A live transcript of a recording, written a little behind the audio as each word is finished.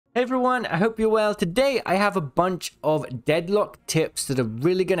Hey everyone, I hope you're well. Today I have a bunch of Deadlock tips that are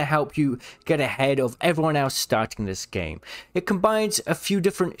really going to help you get ahead of everyone else starting this game. It combines a few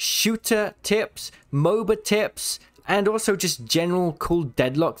different shooter tips, MOBA tips, and also just general cool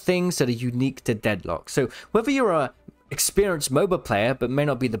Deadlock things that are unique to Deadlock. So whether you're a experienced MOBA player but may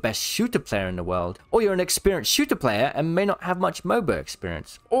not be the best shooter player in the world, or you're an experienced shooter player and may not have much MOBA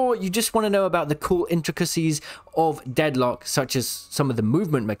experience, or you just want to know about the cool intricacies of Deadlock, such as some of the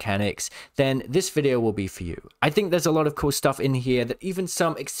movement mechanics, then this video will be for you. I think there's a lot of cool stuff in here that even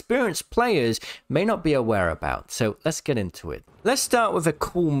some experienced players may not be aware about, so let's get into it. Let's start with a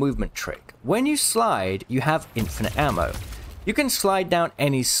cool movement trick. When you slide, you have infinite ammo. You can slide down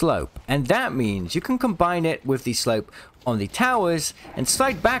any slope, and that means you can combine it with the slope on the towers and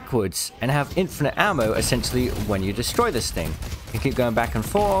slide backwards and have infinite ammo essentially when you destroy this thing. You keep going back and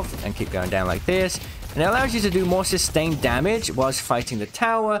forth and keep going down like this, and it allows you to do more sustained damage whilst fighting the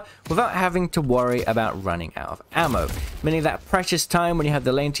tower without having to worry about running out of ammo, meaning that precious time when you have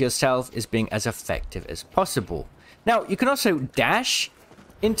the lane to yourself is being as effective as possible. Now, you can also dash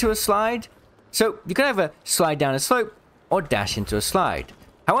into a slide, so you can either slide down a slope or dash into a slide.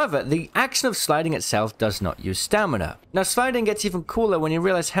 However, the action of sliding itself does not use stamina. Now, sliding gets even cooler when you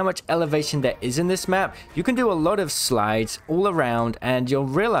realize how much elevation there is in this map. You can do a lot of slides all around, and you'll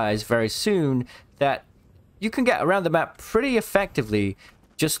realize very soon that you can get around the map pretty effectively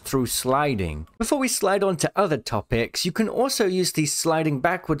just through sliding. Before we slide on to other topics, you can also use the sliding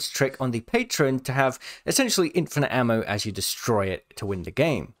backwards trick on the patron to have essentially infinite ammo as you destroy it to win the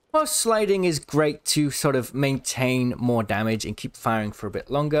game. While sliding is great to sort of maintain more damage and keep firing for a bit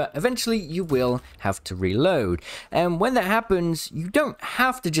longer, eventually you will have to reload. And when that happens, you don't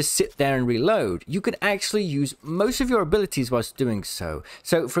have to just sit there and reload. You can actually use most of your abilities whilst doing so.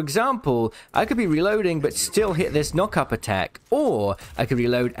 So for example, I could be reloading but still hit this knock-up attack, or I could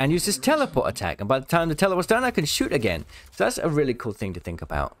reload and use this teleport attack, and by the time the teleport was done, I can shoot again. So that's a really cool thing to think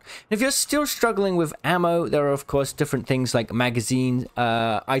about. And if you're still struggling with ammo, there are of course different things like magazine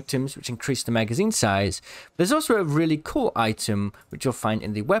items which increase the magazine size. There's also a really cool item which you'll find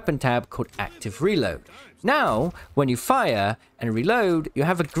in the weapon tab called active reload. Now when you fire and reload, you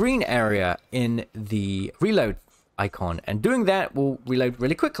have a green area in the reload icon, and doing that will reload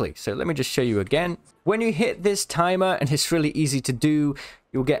really quickly. So let me just show you again. When you hit this timer, and it's really easy to do,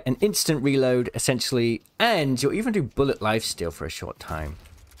 you'll get an instant reload essentially, and you'll even do bullet lifesteal for a short time.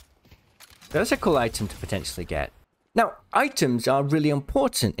 So that's a cool item to potentially get. Now, items are really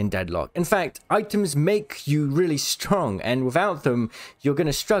important in Deadlock. In fact, items make you really strong, and without them, you're going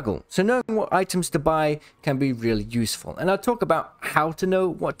to struggle. So knowing what items to buy can be really useful. And I'll talk about how to know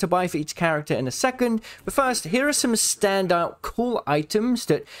what to buy for each character in a second. But first, here are some standout cool items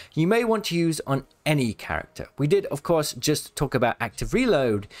that you may want to use on any character. We did, of course, just talk about active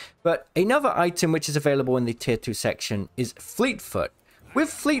reload, but another item which is available in the tier 2 section is Fleetfoot. With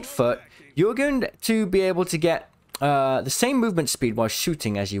Fleetfoot, you're going to be able to get the same movement speed while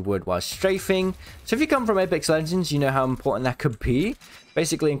shooting as you would while strafing. So if you come from Apex Legends, you know how important that could be.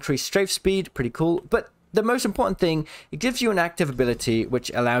 Basically increased strafe speed, pretty cool. But the most important thing, it gives you an active ability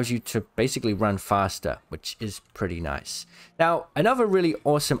which allows you to basically run faster, which is pretty nice. Now, another really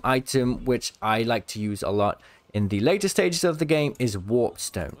awesome item which I like to use a lot in the later stages of the game is Warp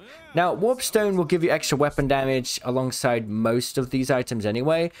Stone. Now, Warp Stone will give you extra weapon damage alongside most of these items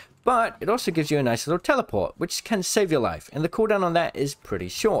anyway, but it also gives you a nice little teleport, which can save your life, and the cooldown on that is pretty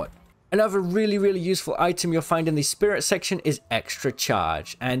short. Another really useful item you'll find in the spirit section is Extra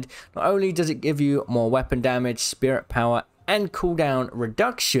Charge, and not only does it give you more weapon damage, spirit power, and cooldown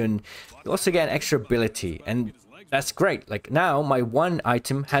reduction, you also get an extra ability, and that's great. Like now, my one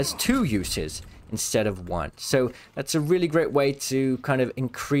item has 2 uses instead of 1. So that's a really great way to kind of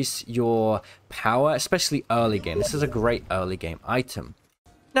increase your power, especially early game. This is a great early game item.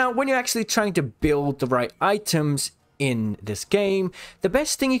 Now, when you're actually trying to build the right items in this game, the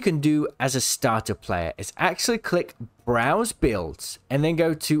best thing you can do as a starter player is actually click Browse Builds and then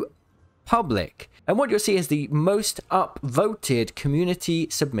go to Public. And what you'll see is the most upvoted community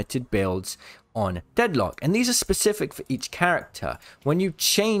submitted builds on Deadlock, and these are specific for each character. When you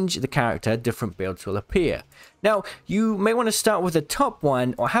change the character, different builds will appear. Now, you may want to start with the top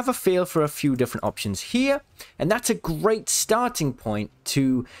one or have a feel for a few different options here, and that's a great starting point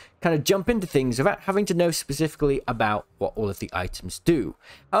to kind of jump into things without having to know specifically about what all of the items do.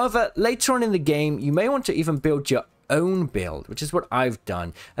 However, later on in the game, you may want to even build your own build, which is what I've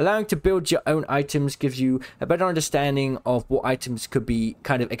done. Allowing to build your own items gives you a better understanding of what items could be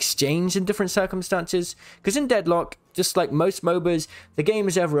kind of exchanged in different circumstances, because in Deadlock, just like most MOBAs, the game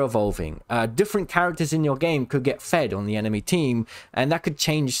is ever evolving. Different characters in your game could get fed on the enemy team, and that could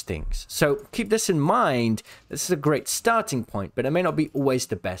change things. So keep this in mind. This is a great starting point, but it may not be always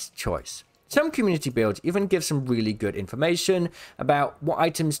the best choice. Some community builds even give some really good information about what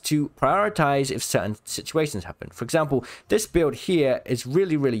items to prioritize if certain situations happen. For example, this build here is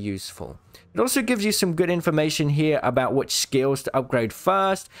really, really useful. It also gives you some good information here about which skills to upgrade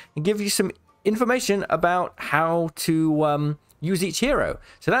first, and give you some information about how to use each hero.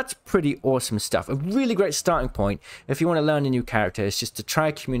 So that's pretty awesome stuff. A really great starting point if you want to learn a new character is just to try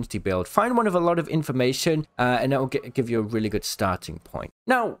a community build. Find one with a lot of information and that will give you a really good starting point.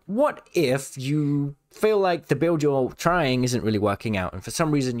 Now, what if you feel like the build you're trying isn't really working out and for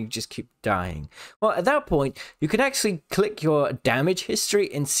some reason you just keep dying? Well, at that point, you can actually click your damage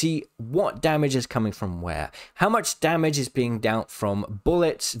history and see what damage is coming from where. How much damage is being dealt from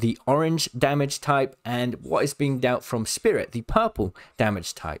bullets, the orange damage type, and what is being dealt from spirit, the purple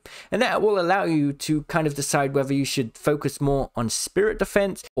damage type. And that will allow you to kind of decide whether you should focus more on spirit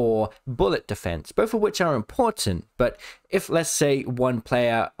defense or bullet defense, both of which are important. But if, let's say, one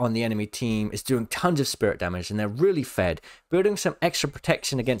player on the enemy team is doing tons of spirit damage and they're really fed, building some extra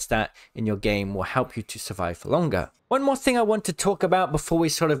protection against that in your game will help you to survive for longer. One more thing I want to talk about before we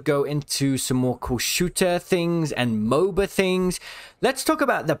sort of go into some more cool shooter things and MOBA things. Let's talk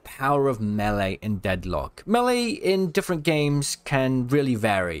about the power of melee in Deadlock. Melee in different games can really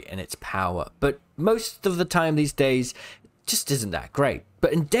vary in its power, but most of the time these days just isn't that great.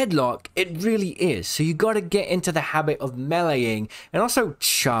 But in Deadlock, it really is. So you got to get into the habit of meleeing and also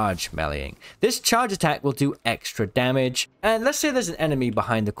charge meleeing. This charge attack will do extra damage. And let's say there's an enemy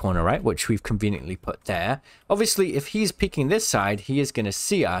behind the corner, right? Which we've conveniently put there. Obviously, if he's peeking this side, he is going to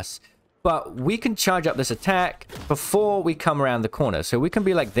see us. But we can charge up this attack before we come around the corner. So we can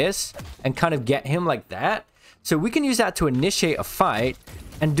be like this and kind of get him like that. So we can use that to initiate a fight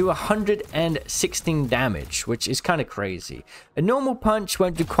and do 116 damage, which is kind of crazy. A normal punch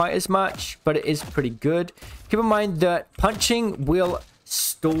won't do quite as much, but it is pretty good. Keep in mind that punching will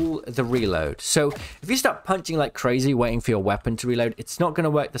stall the reload. So if you start punching like crazy, waiting for your weapon to reload, it's not going to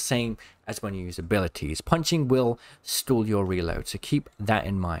work the same as when you use abilities. Punching will stall your reload, so keep that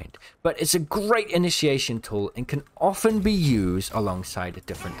in mind. But it's a great initiation tool and can often be used alongside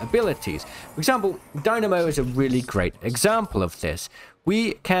different abilities. For example, Dynamo is a really great example of this.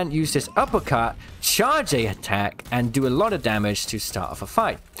 We can use this uppercut, charge a attack, and do a lot of damage to start off a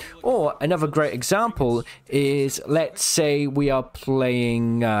fight. Or another great example is, let's say we are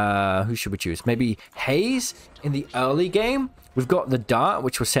playing, who should we choose? Maybe Haze in the early game. We've got the dart,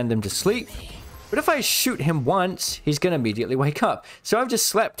 which will send him to sleep. But if I shoot him once, he's going to immediately wake up. So I've just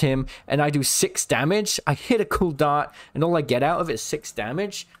slept him and I do 6 damage. I hit a cool dart and all I get out of it is 6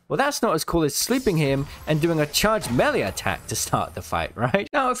 damage. Well, that's not as cool as sleeping him and doing a charged melee attack to start the fight, right?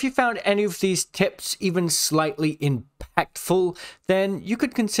 Now, if you found any of these tips even slightly impactful, then you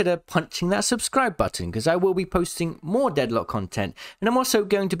could consider punching that subscribe button because I will be posting more Deadlock content. And I'm also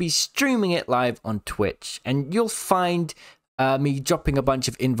going to be streaming it live on Twitch. And you'll find me dropping a bunch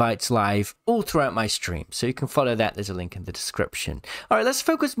of invites live all throughout my stream, so you can follow that. There's a link in the description. All right, let's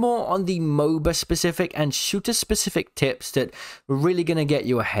focus more on the MOBA specific and shooter specific tips that are really going to get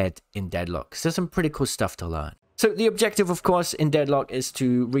you ahead in Deadlock. So there's some pretty cool stuff to learn. So the objective, of course, in Deadlock is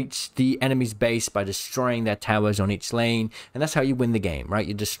to reach the enemy's base by destroying their towers on each lane, and that's how you win the game, right?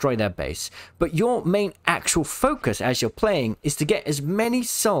 You destroy their base. But your main actual focus as you're playing is to get as many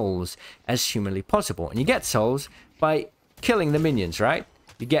souls as humanly possible, and you get souls by killing the minions, right?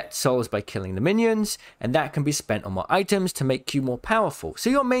 You get souls by killing the minions, and that can be spent on more items to make you more powerful.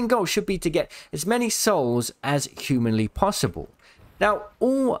 So your main goal should be to get as many souls as humanly possible. Now,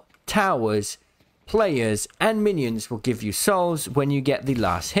 all towers, players, and minions will give you souls when you get the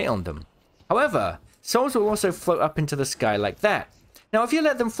last hit on them. However, souls will also float up into the sky like that. Now, if you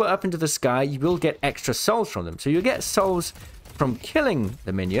let them float up into the sky, you will get extra souls from them. So you'll get souls from killing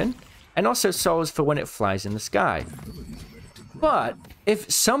the minion, and also souls for when it flies in the sky. But if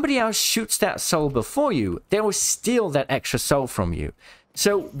somebody else shoots that soul before you, they will steal that extra soul from you.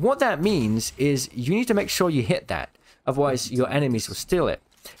 So what that means is you need to make sure you hit that. Otherwise, your enemies will steal it.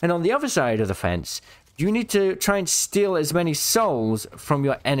 And on the other side of the fence, you need to try and steal as many souls from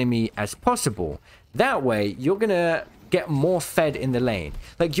your enemy as possible. That way, you're going to get more fed in the lane.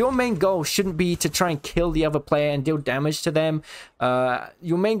 Like, your main goal shouldn't be to try and kill the other player and deal damage to them.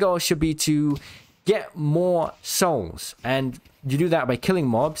 Your main goal should be to get more souls, and you do that by killing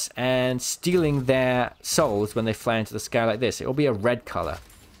mobs and stealing their souls when they fly into the sky like this. It will be a red color.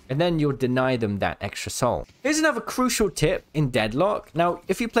 and then you'll deny them that extra soul. Here's another crucial tip in Deadlock. Now,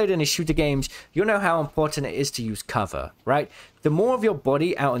 if you played any shooter games, you'll know how important it is to use cover, right? The more of your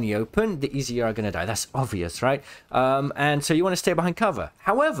body out in the open, the easier you're going to die. That's obvious, right? And so you want to stay behind cover.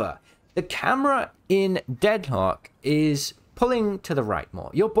 However, the camera in Deadlock is pulling to the right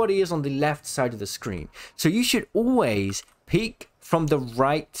more. Your body is on the left side of the screen. So you should always peek from the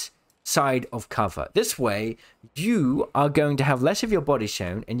right side of cover. This way, you are going to have less of your body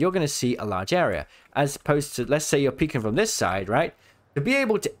shown and you're going to see a large area. As opposed to, let's say you're peeking from this side, right? To be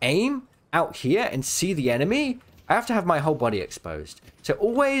able to aim out here and see the enemy, I have to have my whole body exposed. So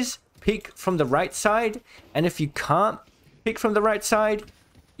always peek from the right side. And if you can't peek from the right side,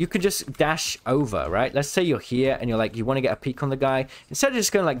 you could just dash over, right? Let's say you're here and you're like, you want to get a peek on the guy. Instead of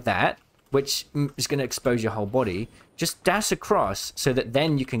just going like that, which is going to expose your whole body, just dash across so that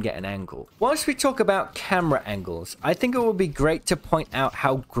then you can get an angle. Whilst we talk about camera angles, I think it would be great to point out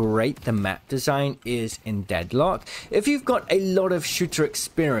how great the map design is in Deadlock. If you've got a lot of shooter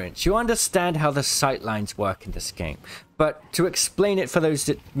experience, you understand how the sight lines work in this game. But to explain it for those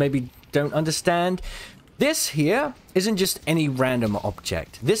that maybe don't understand, this here isn't just any random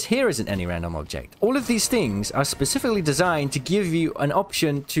object. This here isn't any random object. All of these things are specifically designed to give you an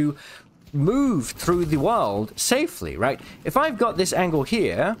option to move through the world safely, right? If I've got this angle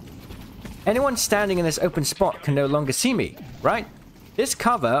here, anyone standing in this open spot can no longer see me, right? This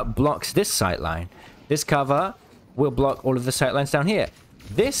cover blocks this sight line. This cover will block all of the sight lines down here.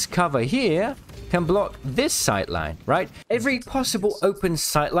 This cover here can block this sight line, right? Every possible open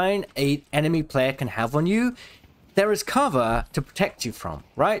sight line an enemy player can have on you, there is cover to protect you from,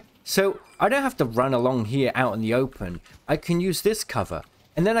 right? So I don't have to run along here out in the open. I can use this cover.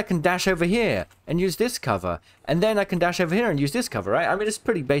 And then I can dash over here and use this cover. And then I can dash over here and use this cover, right? I mean, it's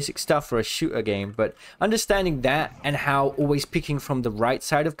pretty basic stuff for a shooter game. But understanding that and how always picking from the right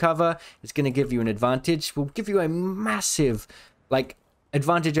side of cover is going to give you an advantage will give you a massive, like,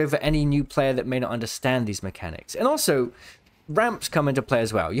 advantage over any new player that may not understand these mechanics. And also, ramps come into play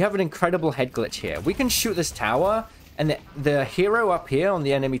as well. You have an incredible head glitch here. We can shoot this tower and the hero up here on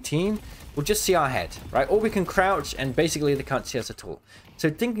the enemy team will just see our head, right? Or we can crouch and basically they can't see us at all. So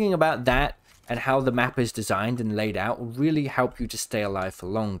thinking about that and how the map is designed and laid out will really help you to stay alive for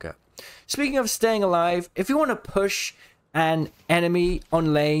longer. Speaking of staying alive, if you want to push an enemy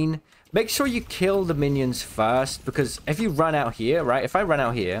on lane, make sure you kill the minions first, because if you run out here, right? If I run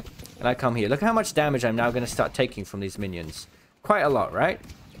out here and I come here, look how much damage I'm now going to start taking from these minions. Quite a lot, right?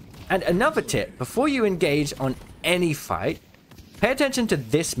 And another tip, before you engage on any fight, pay attention to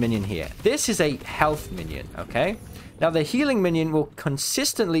this minion here. This is a health minion, okay? Now, the healing minion will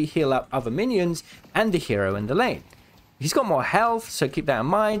consistently heal up other minions and the hero in the lane. He's got more health, so keep that in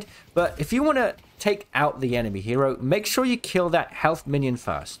mind. But if you want to take out the enemy hero, make sure you kill that health minion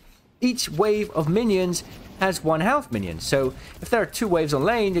first. Each wave of minions has one health minion. So if there are 2 waves on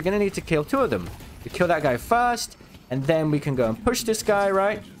lane, you're going to need to kill 2 of them. You kill that guy first, and then we can go and push this guy,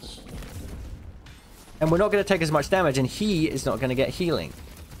 right? And we're not going to take as much damage, and he is not going to get healing.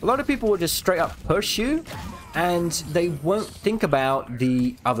 A lot of people will just straight up push you, and they won't think about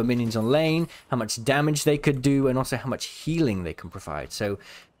the other minions on lane, how much damage they could do, and also how much healing they can provide. So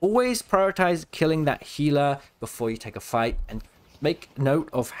always prioritize killing that healer before you take a fight, and make note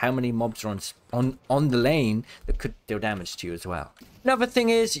of how many mobs are on the lane that could deal damage to you as well. Another thing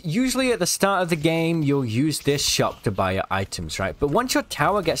is, usually at the start of the game, you'll use this shop to buy your items, right? But once your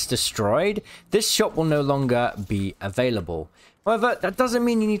tower gets destroyed, this shop will no longer be available. However, that doesn't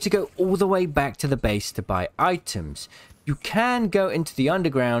mean you need to go all the way back to the base to buy items. You can go into the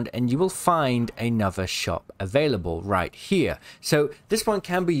underground and you will find another shop available right here. So this one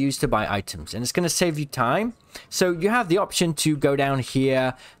can be used to buy items and it's going to save you time. So you have the option to go down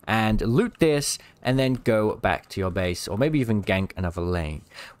here and loot this and then go back to your base, or maybe even gank another lane.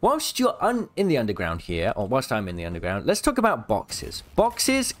 Whilst you're in the underground here, or whilst I'm in the underground, let's talk about boxes.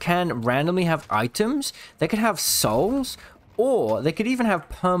 Boxes can randomly have items. They could have souls, or they could even have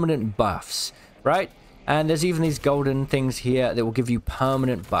permanent buffs, right? And there's even these golden things here that will give you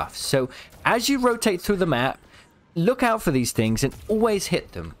permanent buffs. So as you rotate through the map, look out for these things and always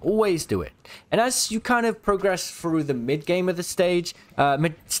hit them. Always do it. And as you kind of progress through the mid-game of the stage,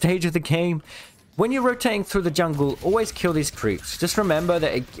 mid-stage of the game, when you're rotating through the jungle, always kill these creeps. Just remember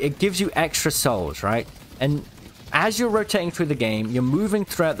that it gives you extra souls, right? And as you're rotating through the game, you're moving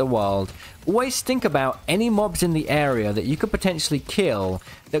throughout the world, always think about any mobs in the area that you could potentially kill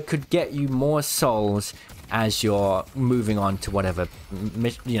that could get you more souls as you're moving on to whatever,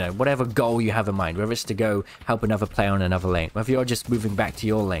 you know, whatever goal you have in mind, whether it's to go help another player on another lane, whether you're just moving back to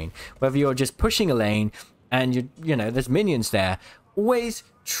your lane, whether you're just pushing a lane and you know, there's minions there. Always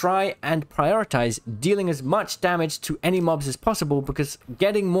try and prioritize dealing as much damage to any mobs as possible, because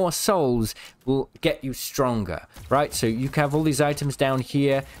getting more souls will get you stronger, right? So you have all these items down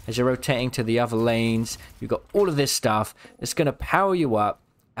here as you're rotating to the other lanes. You've got all of this stuff that's going to power you up,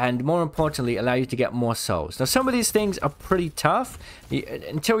 and more importantly, allow you to get more souls. Now, some of these things are pretty tough.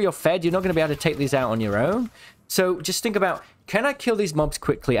 Until you're fed, you're not going to be able to take these out on your own. So just think about, can I kill these mobs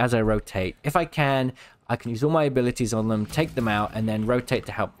quickly as I rotate? If I can use all my abilities on them, take them out, and then rotate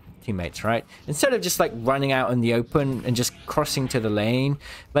to help teammates, right? Instead of just like running out in the open and just crossing to the lane,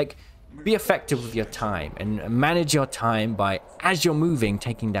 like, be effective with your time and manage your time by, as you're moving,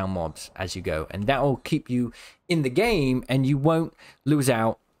 taking down mobs as you go. And that will keep you in the game, and you won't lose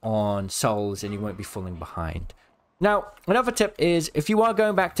out on souls, and you won't be falling behind. Now, another tip is, if you are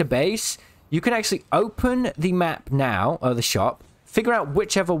going back to base, you can actually open the map now, or the shop, figure out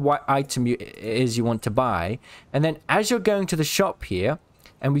whichever item it is you want to buy, and then as you're going to the shop here,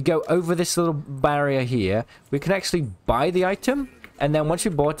 and we go over this little barrier here, we can actually buy the item, and then once we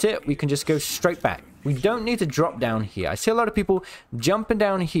bought it, we can just go straight back. We don't need to drop down here. I see a lot of people jumping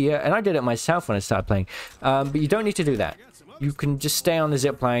down here, and I did it myself when I started playing, but you don't need to do that. You can just stay on the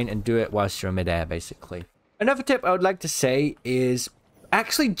zip line and do it whilst you're in midair, basically. Another tip I would like to say is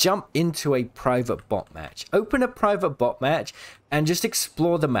actually jump into a private bot match. Open a private bot match and just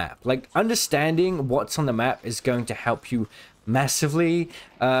explore the map. Like, understanding what's on the map is going to help you massively,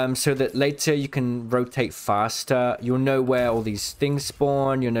 so that later you can rotate faster. You'll know where all these things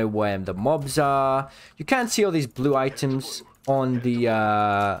spawn. You'll know where the mobs are. You can see all these blue items on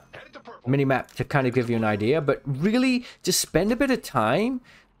the minimap to kind of give you an idea, but really just spend a bit of time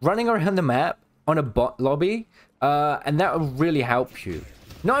running around the map on a bot lobby, and that will really help you.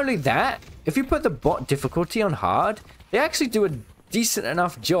 Not only that, if you put the bot difficulty on hard, they actually do a decent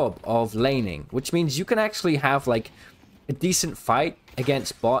enough job of laning, which means you can actually have like a decent fight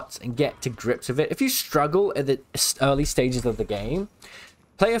against bots and get to grips with it. If you struggle at the early stages of the game,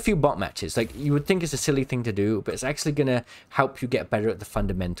 play a few bot matches. Like, you would think it's a silly thing to do, but it's actually going to help you get better at the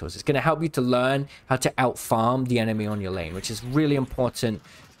fundamentals. It's going to help you to learn how to out-farm the enemy on your lane, which is really important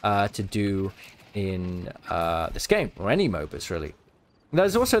to do in this game, or any MOBAs, really.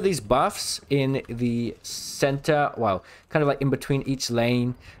 There's also these buffs in the center, well, kind of like in between each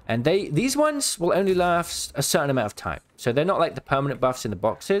lane, and these ones will only last a certain amount of time, so they're not like the permanent buffs in the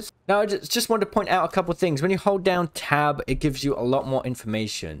boxes. Now, I just want to point out a couple of things. When you hold down tab, it gives you a lot more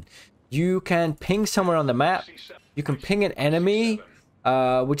information. You can ping somewhere on the map, you can ping an enemy,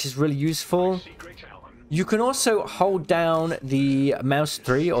 which is really useful. You can also hold down the mouse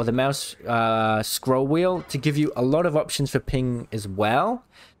 3 or the mouse scroll wheel to give you a lot of options for ping as well.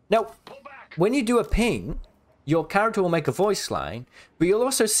 Now, when you do a ping, your character will make a voice line, but you'll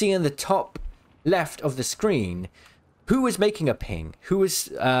also see in the top left of the screen who is making a ping, who is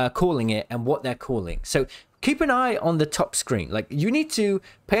calling it, and what they're calling. So keep an eye on the top screen. Like, you need to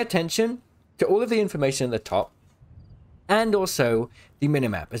pay attention to all of the information at the top, and also the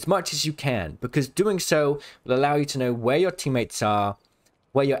minimap as much as you can, because doing so will allow you to know where your teammates are,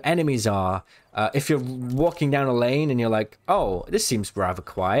 where your enemies are. If you're walking down a lane and you're like, oh, this seems rather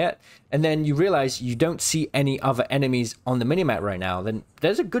quiet, and then you realize you don't see any other enemies on the minimap right now, then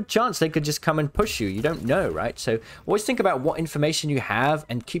there's a good chance they could just come and push you. You don't know, right? So always think about what information you have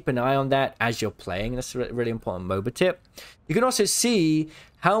and keep an eye on that as you're playing. That's a really important MOBA tip. You can also see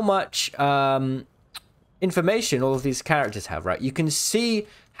how much information all of these characters have, right? You can see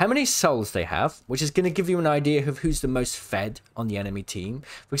how many souls they have, which is going to give you an idea of who's the most fed on the enemy team.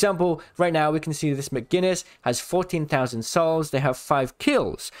 For example, right now we can see this McGuinness has 14,000 souls. They have 5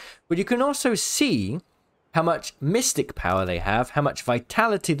 kills. But you can also see how much mystic power they have, how much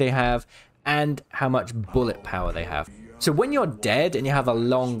vitality they have, and how much bullet power they have. So when you're dead and you have a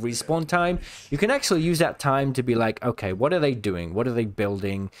long respawn time, you can actually use that time to be like, okay, what are they doing? What are they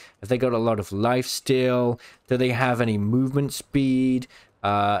building? Have they got a lot of life still? Do they have any movement speed?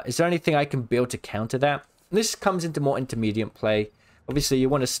 Is there anything I can build to counter that? This comes into more intermediate play. Obviously, you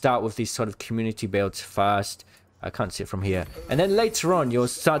want to start with these sort of community builds first. I can't see it from here. And then later on, you'll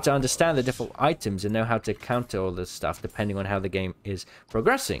start to understand the different items and know how to counter all this stuff depending on how the game is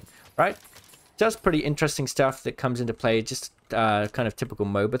progressing, right? That's pretty interesting stuff that comes into play, just kind of typical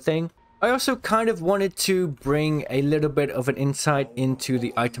MOBA thing. I also kind of wanted to bring a little bit of an insight into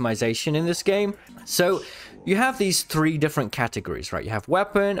the itemization in this game. So you have these 3 different categories, right? You have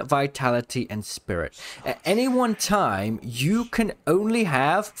weapon, vitality, and spirit. At any one time, you can only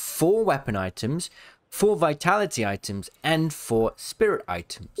have 4 weapon items, 4 vitality items, and 4 spirit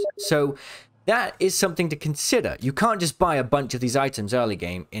items. So that is something to consider. You can't just buy a bunch of these items early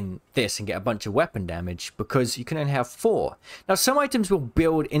game in this and get a bunch of weapon damage, because you can only have 4. Now, some items will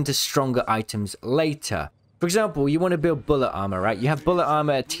build into stronger items later. For example, you want to build bullet armor, right? You have bullet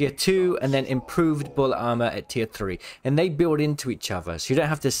armor at tier 2 and then improved bullet armor at tier 3. And they build into each other, so you don't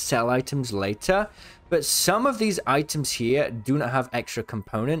have to sell items later. But some of these items here do not have extra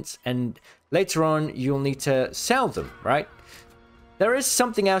components, and later on you'll need to sell them, right? There is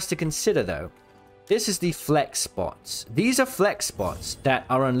something else to consider though. This is the flex spots. These are flex spots that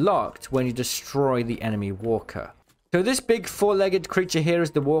are unlocked when you destroy the enemy walker. So this big 4-legged creature here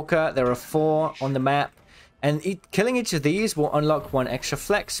is the walker. There are 4 on the map. And killing each of these will unlock 1 extra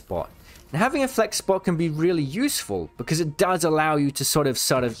flex spot. And having a flex spot can be really useful because it does allow you to sort of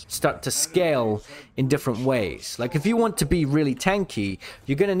start to scale in different ways. Like if you want to be really tanky,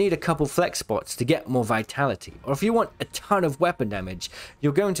 you're going to need a couple flex spots to get more vitality. Or if you want a ton of weapon damage,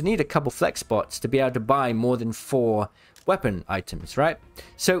 you're going to need a couple flex spots to be able to buy more than 4 weapon items, right?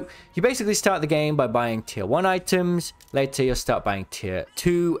 So you basically start the game by buying tier 1 items. Later you'll start buying tier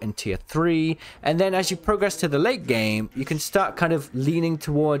 2 and tier 3, and then as you progress to the late game, you can start kind of leaning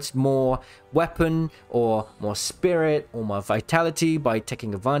towards more weapon or more spirit or more vitality by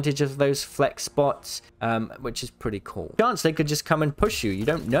taking advantage of those flex spots, which is pretty cool. Chance they could just come and push you, you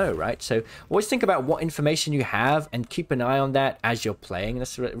don't know, right? So always think about what information you have and keep an eye on that as you're playing.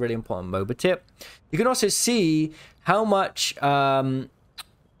 That's a really important MOBA tip. You can also see how much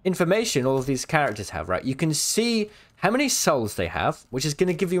information all of these characters have, right? You can see how many souls they have, which is going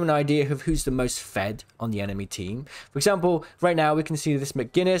to give you an idea of who's the most fed on the enemy team. For example, right now we can see this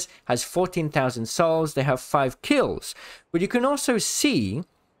McGuinness has 14,000 souls. They have 5 kills. But you can also see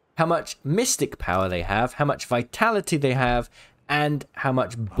how much mystic power they have, how much vitality they have, and how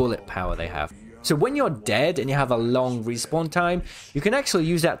much bullet power they have. So when you're dead and you have a long respawn time, you can actually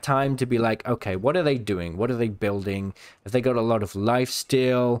use that time to be like, okay, what are they doing? What are they building? Have they got a lot of life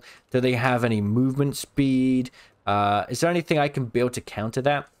still? Do they have any movement speed? Is there anything I can build to counter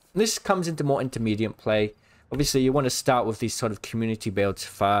that? This comes into more intermediate play. Obviously, you want to start with these sort of community builds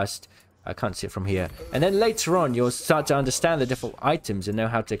first. I can't see it from here. And then later on, you'll start to understand the different items and know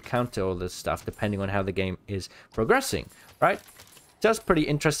how to counter all this stuff depending on how the game is progressing, right? Just pretty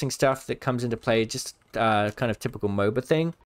interesting stuff that comes into play, just kind of typical MOBA thing.